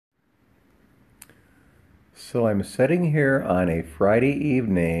So I'm sitting here on a Friday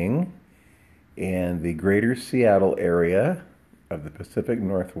evening in the greater Seattle area of the Pacific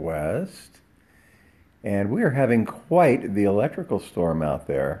Northwest, and we are having quite the electrical storm out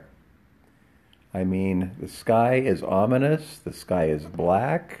there. I mean, the sky is ominous, the sky is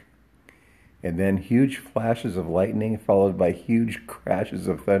black, and then huge flashes of lightning followed by huge crashes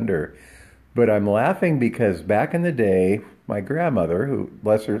of thunder. But I'm laughing because back in the day, my grandmother, who,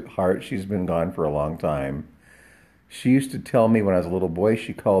 bless her heart, she's been gone for a long time, she used to tell me when I was a little boy,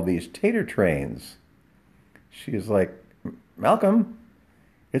 she called these tater trains. She was like, Malcolm,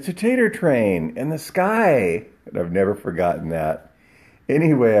 it's a tater train in the sky. And I've never forgotten that.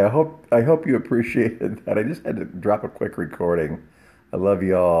 Anyway, I hope you appreciated that. I just had to drop a quick recording. I love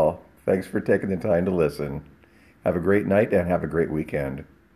you all. Thanks for taking the time to listen. Have a great night and have a great weekend.